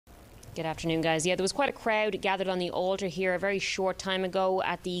Good afternoon, guys. Yeah, there was quite a crowd gathered on the altar here a very short time ago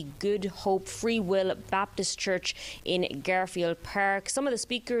at the Good Hope Free Will Baptist Church in Garfield Park. Some of the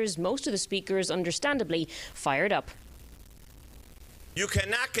speakers, most of the speakers, understandably fired up. You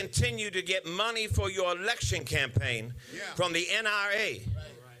cannot continue to get money for your election campaign from the NRA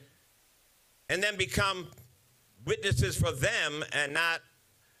and then become witnesses for them and not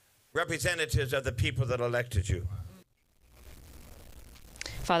representatives of the people that elected you.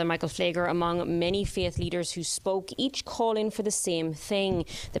 Father Michael Flager among many faith leaders who spoke, each calling for the same thing: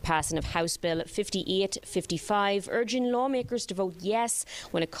 the passing of House Bill 5855, urging lawmakers to vote yes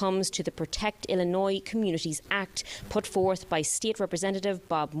when it comes to the Protect Illinois Communities Act, put forth by State Representative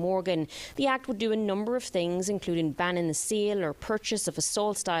Bob Morgan. The act would do a number of things, including banning the sale or purchase of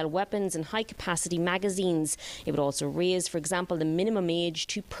assault-style weapons and high-capacity magazines. It would also raise, for example, the minimum age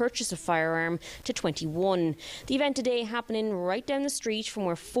to purchase a firearm to 21. The event today happening right down the street from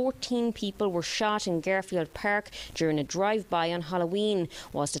where 14 people were shot in Garfield Park during a drive-by on Halloween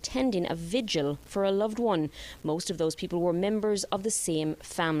whilst attending a vigil for a loved one. Most of those people were members of the same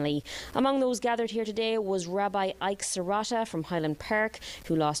family. Among those gathered here today was Rabbi Ike Serrata from Highland Park,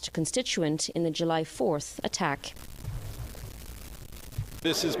 who lost a constituent in the July 4th attack.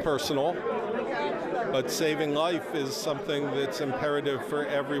 This is personal, but saving life is something that's imperative for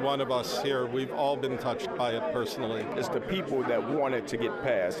every one of us here. We've all been touched by it personally. It's the people that want it to get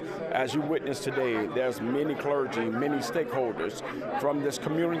passed. As you witnessed today, there's many clergy, many stakeholders from this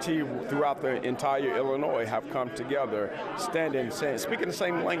community throughout the entire Illinois have come together, standing, saying, speaking the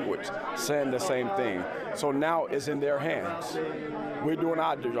same language, saying the same thing. So now it's in their hands. We're doing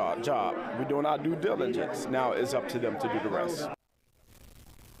our job. We're doing our due diligence. Now it's up to them to do the rest.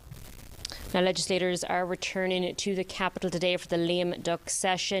 Now, legislators are returning to the capital today for the lame duck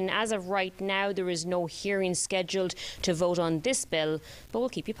session. As of right now, there is no hearing scheduled to vote on this bill, but we'll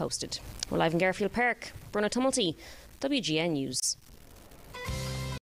keep you posted. We're live in Garfield Park. Bruno Tumulty, WGN News.